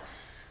cause.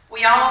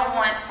 We all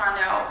want to find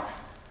out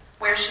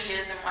where she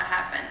is and what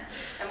happened.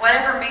 And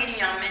whatever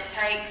medium it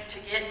takes to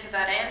get to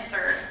that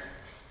answer,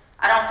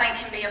 I don't think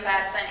can be a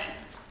bad thing.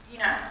 You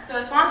know, so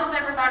as long as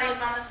everybody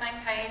is on the same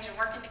page and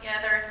working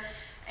together,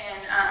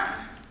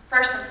 and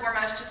first and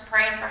foremost, just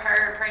praying for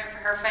her, praying for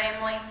her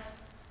family.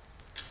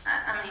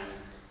 I mean,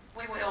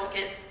 we will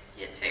get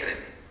to it,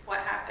 what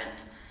happened.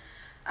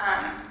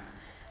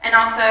 And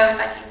also,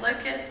 Becky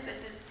Lucas,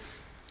 this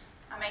is,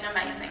 I mean,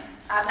 amazing.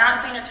 I've not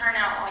seen a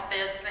turnout like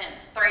this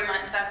since 3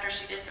 months after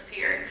she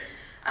disappeared.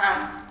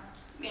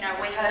 You know,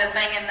 we had a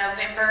thing in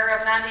November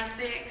of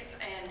 '96,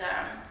 and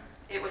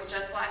it was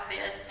just like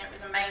this, and it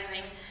was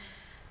amazing.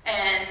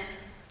 And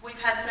we've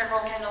had several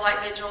candlelight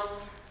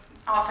vigils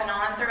off and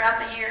on throughout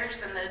the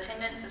years, and the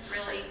attendance has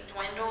really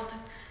dwindled.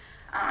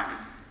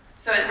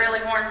 So it really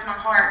warms my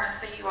heart to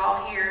see you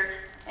all here,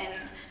 and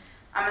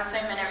I'm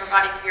assuming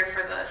everybody's here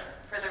for the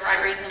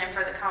right reason and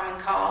for the common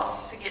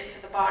cause to get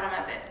to the bottom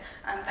of it.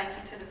 Thank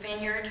you to the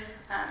Vineyard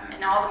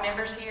and all the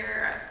members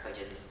here.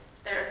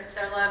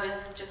 Their love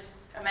is just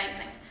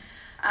amazing.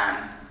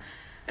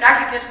 But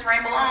I could just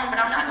ramble on, but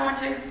I'm not going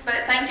to.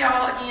 But thank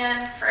y'all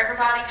again for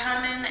everybody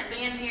coming and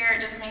being here.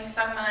 It just means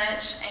so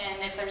much.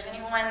 And if there's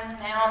anyone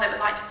now that would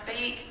like to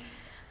speak,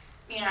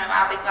 you know,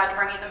 I'll be glad to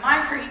bring you the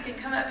mic, or you can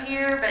come up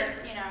here.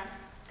 But you know,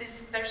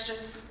 there's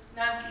just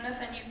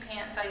nothing you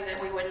can't say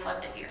that we wouldn't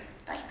love to hear.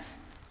 Thanks.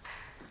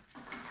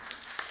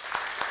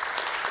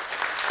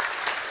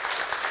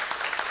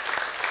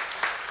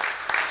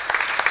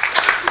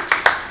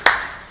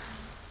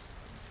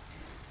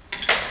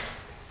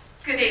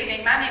 Good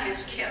evening. My name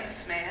is Kim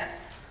Smith.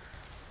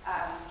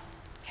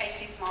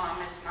 Casey's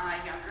mom is my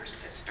younger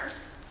sister.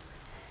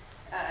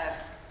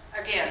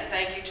 Again,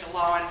 thank you to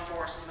law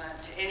enforcement,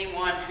 to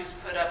anyone who's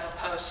put up a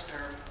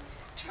poster,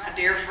 to my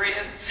dear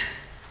friends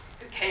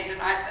who came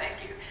tonight,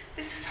 thank you.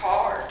 This is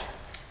hard.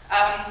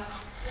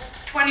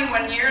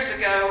 21 years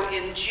ago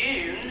in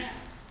June,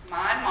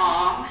 my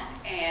mom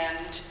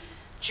and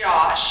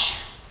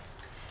Josh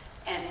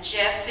and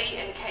Jesse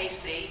and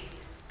Casey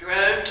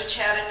drove to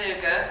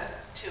Chattanooga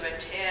to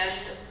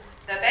attend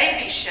the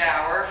baby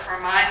shower for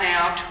my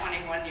now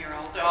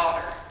 21-year-old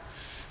daughter.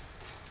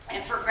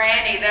 And for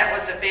Granny, that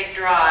was a big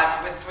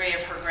drive with 3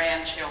 of her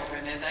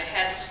grandchildren, and they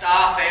had to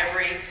stop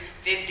every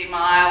 50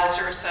 miles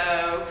or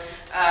so.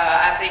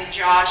 I think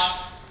Josh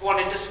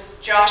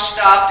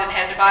stopped and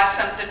had to buy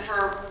something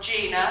for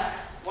Gina,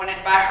 wanted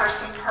to buy her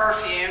some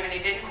perfume, and he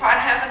didn't quite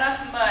have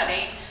enough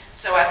money,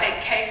 so I think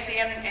Casey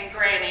and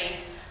Granny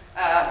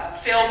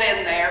filled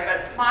in there.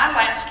 But my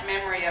last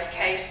memory of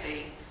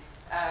Casey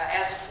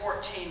as a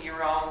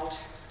 14-year-old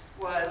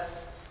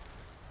was,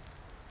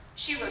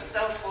 she was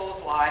so full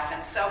of life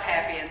and so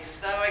happy and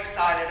so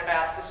excited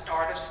about the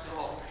start of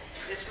school.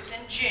 This was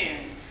in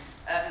June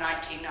of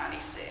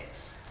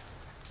 1996.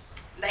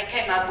 They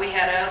came up, we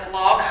had a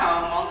log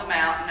home on the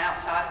mountain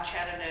outside of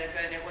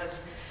Chattanooga, and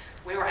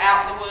we were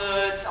out in the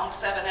woods on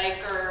 7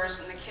 acres,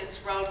 and the kids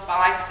rode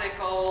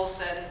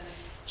bicycles, and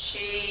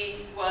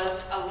she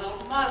was a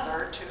little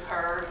mother to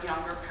her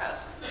younger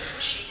cousins.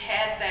 She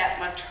had that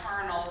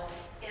maternal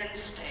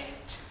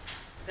instinct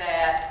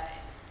that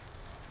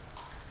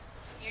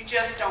you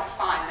just don't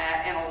find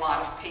that in a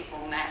lot of people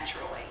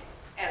naturally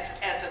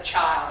as a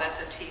child,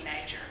 as a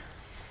teenager.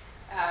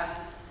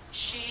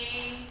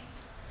 She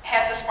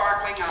had the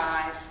sparkling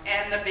eyes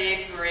and the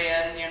big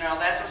grin, you know,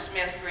 that's a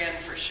Smith grin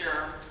for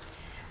sure.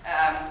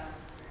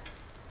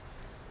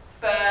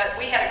 But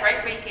we had a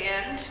great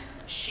weekend.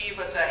 She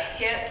was a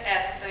hit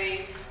at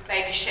the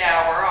baby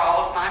shower,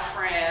 all of my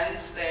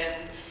friends,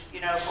 and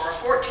for a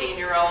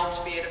 14-year-old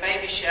to be at a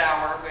baby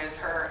shower with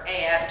her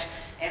aunt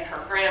and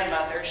her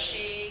grandmother,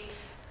 she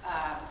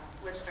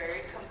was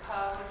very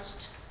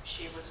composed.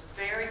 She was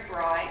very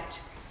bright.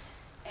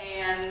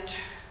 And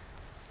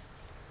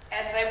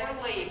as they were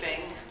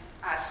leaving,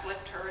 I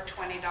slipped her a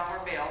 $20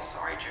 bill.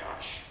 Sorry,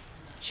 Josh.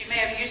 She may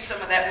have used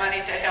some of that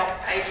money to help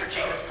pay for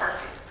Gina's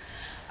perfume.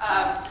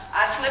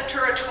 I slipped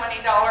her a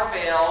 $20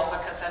 bill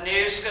because I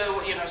knew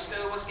school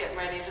was getting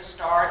ready to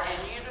start,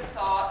 and you'd have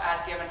thought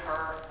I'd given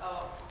her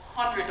a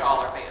 $100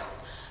 bill.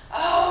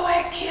 Oh,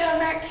 Aunt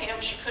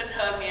Kim, she couldn't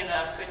hug me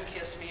enough, couldn't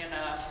kiss me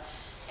enough.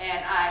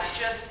 And I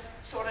just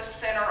sort of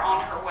sent her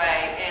on her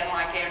way, and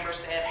like Amber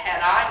said,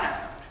 had I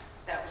known,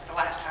 that was the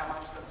last time I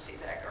was going to see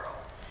that girl.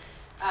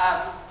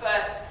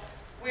 But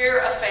we're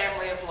a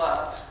family of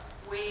love.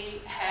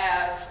 We've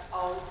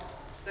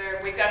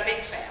got a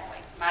big family.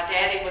 My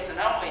daddy was an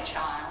only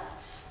child,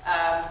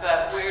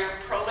 but we're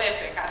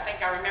prolific. I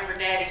think I remember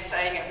Daddy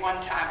saying at one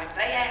time, if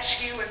they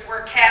ask you if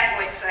we're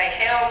Catholics, say,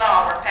 hell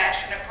no, we're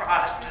passionate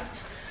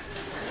Protestants.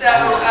 So,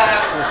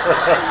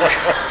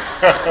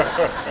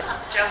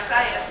 just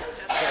saying.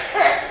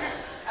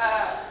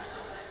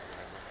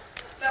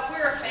 But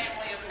we're a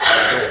family of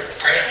love.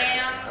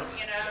 And,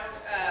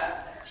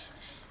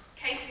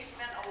 Casey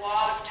spent a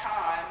lot of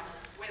time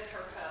with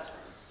her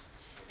cousins.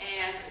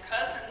 And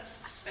cousins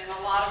spent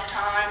a lot of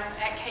time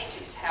at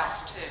Casey's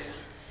house, too.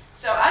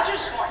 So I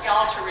just want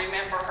y'all to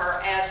remember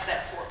her as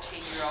that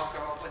 14-year-old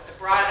girl with the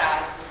bright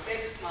eyes, the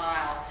big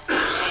smile.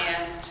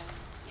 And,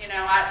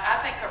 I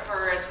think of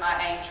her as my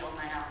angel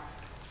now.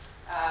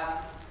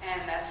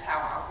 And that's how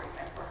I'll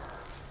remember her.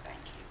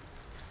 Thank you.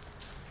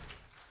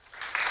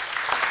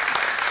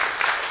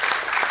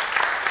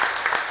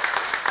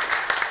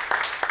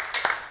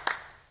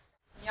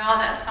 Y'all,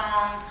 that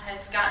song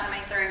has gotten me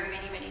through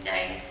many, many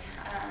days.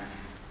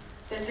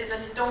 This is a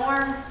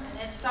storm, and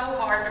it's so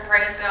hard to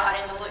praise God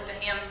and to look to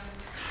Him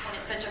when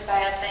it's such a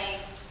bad thing.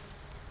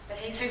 But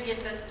He's who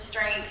gives us the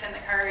strength and the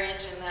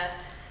courage and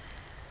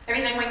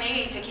everything we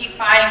need to keep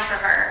fighting for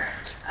her.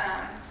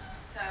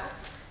 So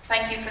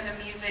thank you for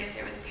the music.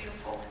 It was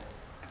beautiful.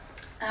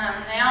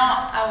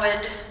 Now I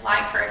would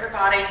like for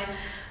everybody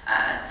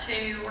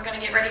we're going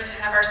to get ready to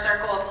have our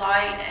circle of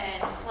light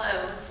and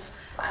close.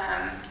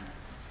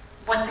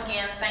 Once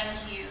again,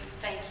 thank you,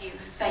 thank you,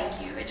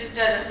 thank you. It just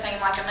doesn't seem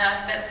like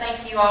enough, but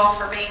thank you all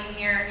for being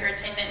here. Your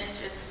attendance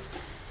just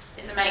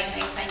is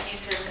amazing. Thank you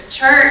to the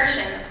church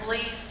and the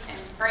police and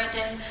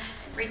Brandon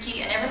and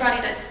Ricky and everybody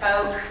that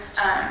spoke.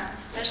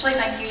 Especially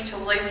thank you to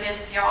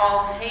Lucas,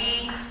 y'all.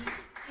 He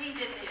did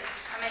this. He did.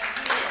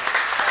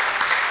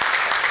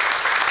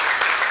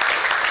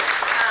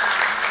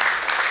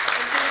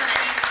 This isn't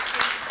an easy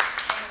feat,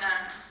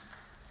 and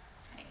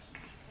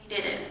he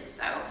did it.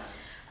 So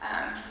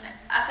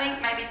I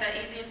think maybe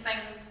the easiest thing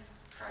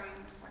from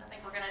what I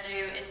think we're going to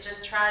do is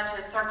just try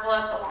to circle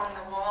up along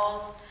the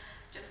walls.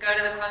 Just go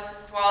to the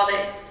closest wall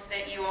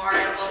that you are,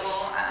 and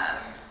we'll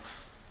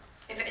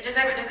does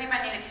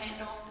anybody need a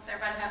candle? Does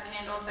everybody have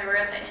candles? They were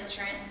at the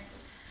entrance.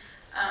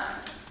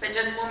 But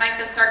we'll make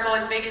the circle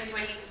as big as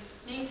we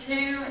need to,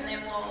 and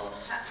then we'll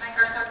make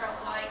our circle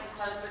of light and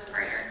close with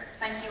prayer.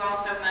 Thank you all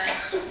so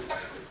much.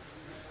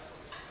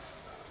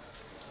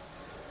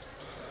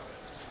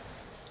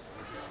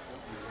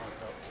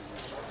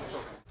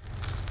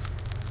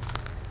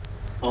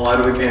 The light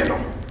of a candle.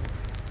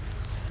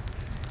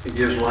 It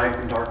gives light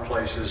in dark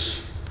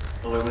places,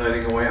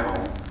 illuminating the way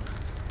home.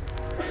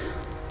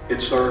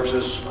 It serves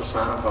as a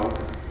sign of hope.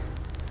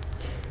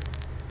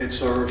 It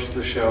serves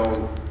to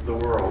show the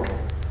world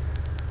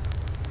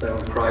that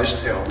with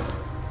Christ's help,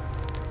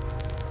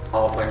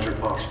 all things are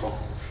possible.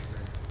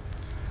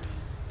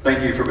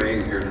 Thank you for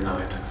being here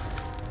tonight.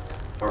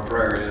 Our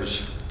prayer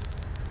is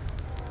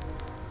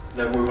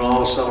that we will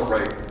all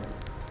celebrate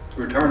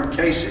the return of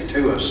Casey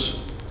to us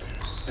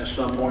at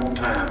some point in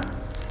time.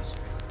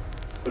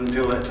 But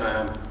until that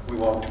time, we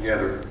walk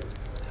together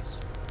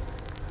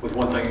with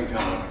one thing in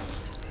common.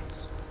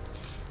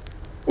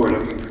 We're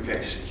looking for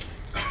Casey.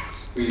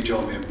 Will you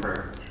join me in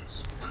prayer?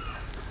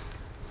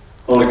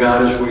 Holy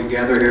God, as we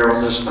gather here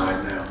on this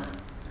night now,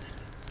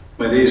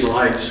 may these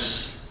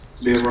lights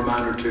be a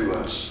reminder to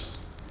us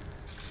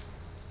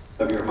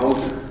of your hope,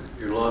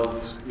 your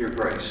love, your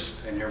grace,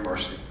 and your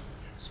mercy.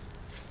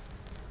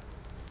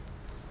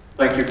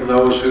 Thank you for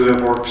those who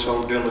have worked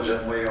so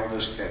diligently on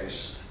this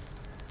case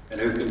and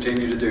who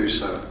continue to do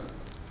so.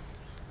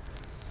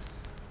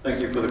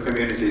 Thank you for the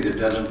community that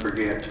doesn't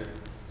forget.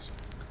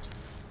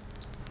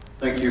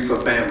 Thank you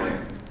for family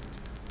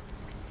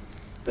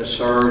that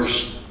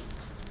serves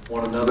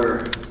one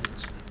another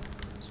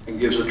and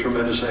gives a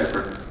tremendous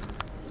effort to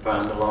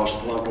find the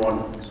lost loved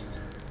one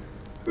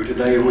who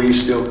today we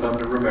still come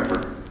to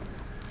remember.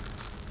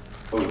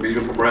 Those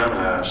beautiful brown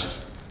eyes,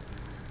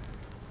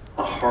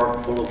 a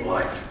heart full of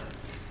life,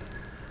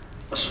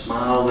 a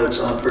smile that's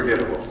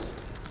unforgettable.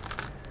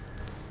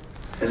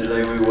 And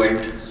today we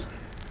wait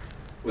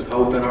with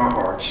hope in our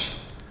hearts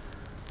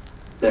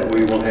that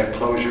we will have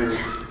closure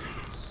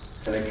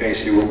and that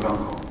Casey will come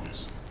home.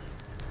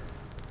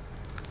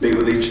 Be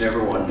with each and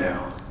every one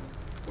now.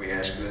 We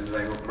ask it in the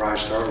name of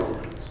Christ our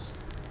Lord.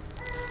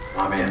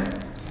 Amen.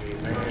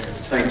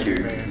 Thank you.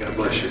 God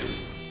bless you.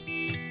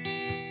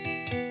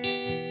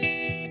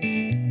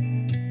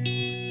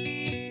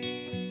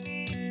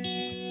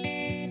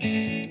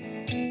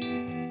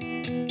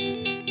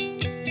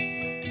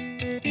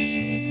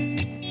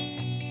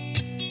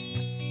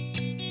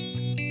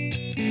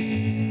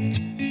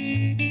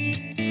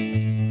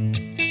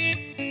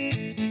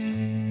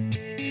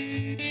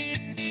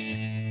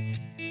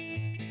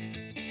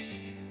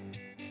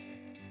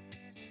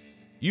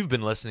 You've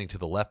been listening to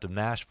the Left of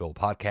Nashville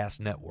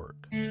Podcast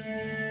Network.